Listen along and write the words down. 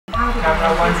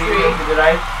camera, one video to the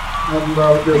right.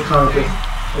 Well, it was kind of just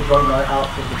a one right out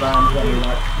of the band, and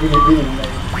like really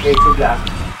amazing. Okay, to black.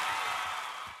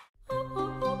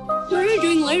 What are you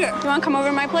doing later? Do you want to come over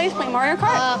to my place, play Mario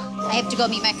Kart? I have to go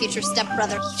meet my future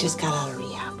stepbrother. He just got out of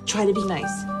rehab. Try to be nice.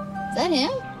 Is that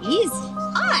him? He's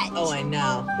hot. Oh, I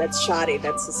know. That's Shoddy.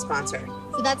 That's the sponsor.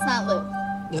 So that's not Luke.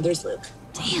 No, there's Luke.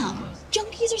 Damn,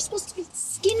 junkies are supposed to be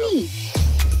skinny.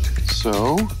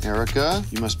 So, Erica,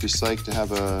 you must be psyched to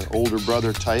have an older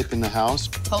brother type in the house.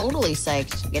 Totally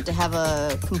psyched. I get to have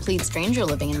a complete stranger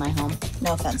living in my home.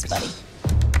 No offense, buddy.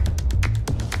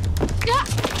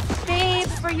 Babe,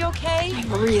 are you okay? I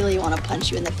really want to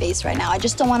punch you in the face right now. I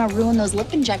just don't want to ruin those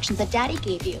lip injections that Daddy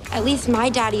gave you. At least my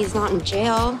daddy is not in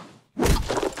jail.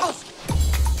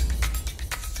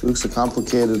 Luke's a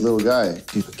complicated little guy.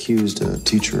 He accused a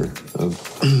teacher of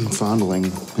fondling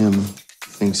him.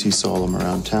 Thinks he saw him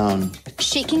around town.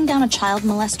 Shaking down a child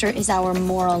molester is our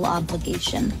moral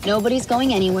obligation. Nobody's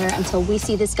going anywhere until we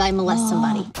see this guy molest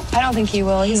somebody. I don't think he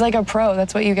will. He's like a pro.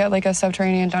 That's what you get like a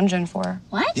subterranean dungeon for.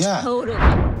 What? Yeah. Totally.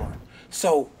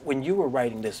 So, when you were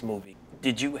writing this movie,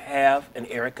 did you have an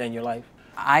Erica in your life?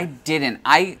 I didn't.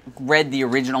 I read the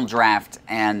original draft,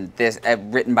 and this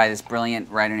written by this brilliant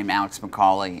writer named Alex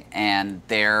McCauley, and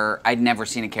I'd never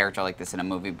seen a character like this in a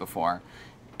movie before.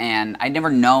 And I'd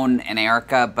never known an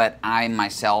Erica, but I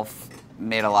myself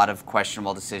made a lot of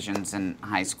questionable decisions in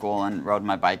high school and rode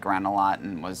my bike around a lot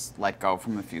and was let go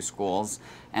from a few schools.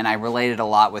 And I related a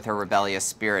lot with her rebellious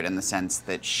spirit in the sense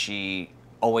that she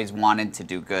always wanted to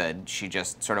do good. She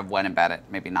just sort of went about it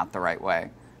maybe not the right way.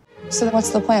 So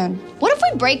what's the plan? What if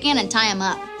we break in and tie him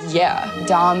up? Yeah,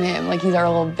 dom him like he's our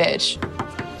little bitch.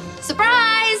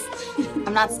 Surprise!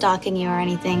 I'm not stalking you or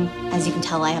anything. As you can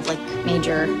tell, I have like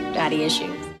major daddy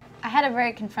issues. I had a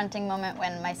very confronting moment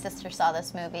when my sister saw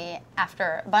this movie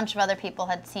after a bunch of other people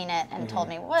had seen it and told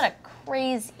me, what a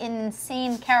crazy,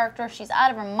 insane character. She's out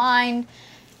of her mind.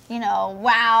 You know,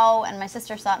 wow. And my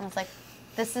sister saw it and was like,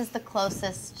 this is the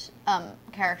closest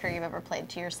character you've ever played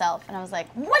to yourself. And I was like,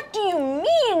 what do you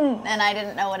mean? And I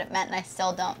didn't know what it meant, and I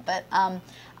still don't. But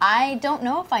I don't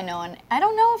know if I know I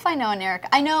don't know if I know an Erica.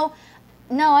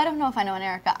 No, I don't know if I know an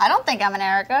Erica. I don't think I'm an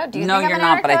Erica. Do you No, think I'm you're an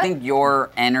not, Erica? but I think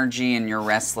your energy and your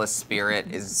restless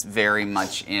spirit is very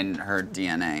much in her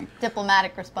DNA.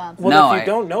 Diplomatic response. Well, No, if you I-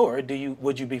 don't know her,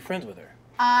 would you be friends with her?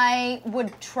 I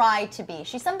would try to be.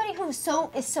 She's somebody who is so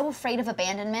afraid of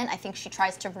abandonment. I think she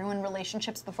tries to ruin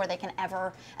relationships before they can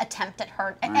ever attempt at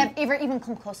even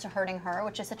come close to hurting her,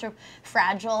 which is such a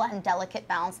fragile and delicate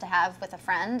balance to have with a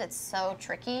friend. It's so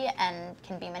tricky and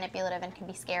can be manipulative and can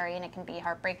be scary and it can be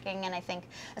heartbreaking. And I think,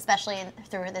 especially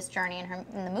through this journey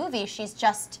in the movie, she's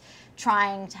just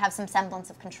trying to have some semblance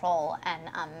of control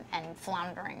and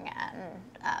floundering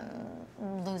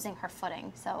and losing her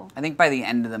footing. So I think by the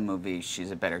end of the movie,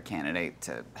 she's a better candidate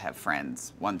to have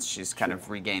friends once she's kind of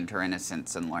regained her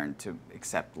innocence and learned to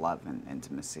accept love and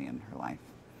intimacy in her life.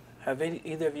 Have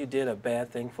either of you did a bad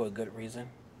thing for a good reason?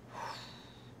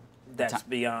 That's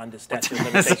beyond the statute of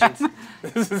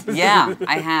limitations. Yeah,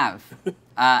 I have.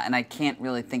 And I can't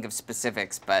really think of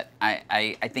specifics, but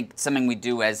I think something we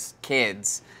do as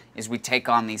kids is we take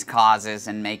on these causes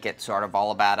and make it sort of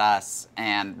all about us.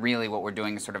 And really what we're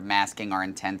doing is sort of masking our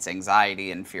intense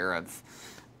anxiety and fear of,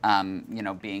 you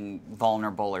know, being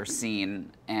vulnerable or seen.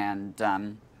 And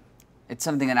it's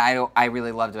something that I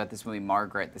really loved about this movie,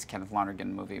 Margaret, this Kenneth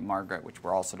Lonergan movie, Margaret, which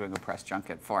we're also doing a press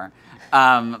junket for.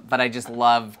 But I just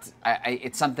loved,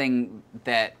 it's something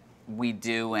that we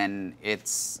do, and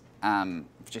it's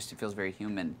just, it feels very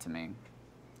human to me.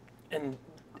 And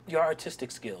your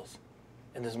artistic skills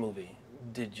in this movie,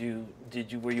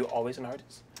 were you always an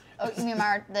artist? oh, you mean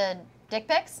the dick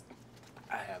pics?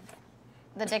 I have.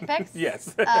 The dick pics?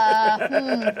 Yes.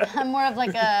 I'm more of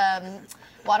like a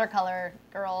watercolor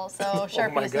girl, so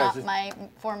Sharpie is not my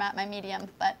format, my medium.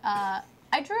 But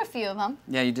I drew a few of them.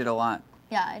 Yeah, you did a lot.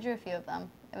 Yeah, I drew a few of them.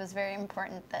 It was very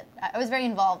important that I was very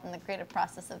involved in the creative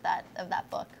process of that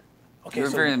book. Okay, you were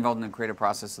very involved in the creative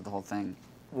process of the whole thing.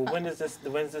 Well, when does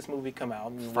this movie come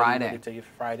out? Friday.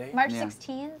 Friday. March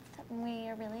 16th. We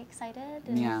are really excited,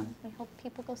 and we hope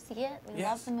people go see it. We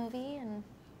love the movie, and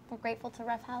we're grateful to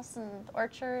Rough House and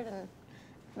Orchard and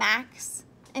Max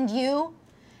and you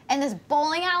and this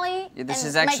bowling alley. Yeah, this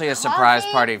is actually a surprise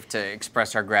party to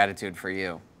express our gratitude for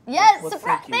you. Yes, well,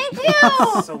 surprise! Thank you.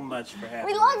 Thank you so much for having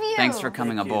me. We love you. Thanks for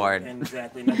coming aboard. And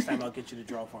exactly. Next time I'll get you to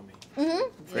draw for me.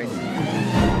 Mm-hmm. Great.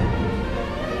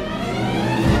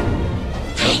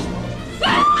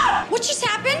 What just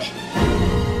happened?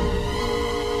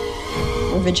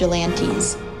 We're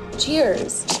vigilantes.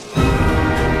 Cheers.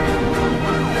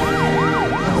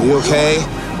 Are you okay?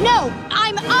 No,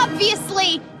 I'm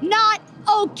obviously not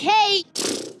okay.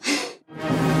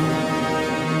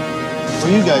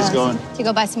 Where are you guys going? To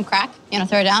go buy some crack? You wanna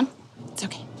throw it down? It's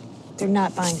okay. They're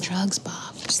not buying drugs,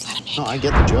 Bob. Just let them No, I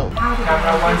get the joke.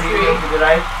 Camera 1, 2,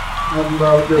 right?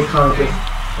 Well, there's kind of just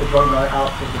a drunk guy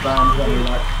out with the band, and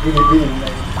like, really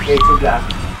late. Way too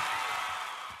black.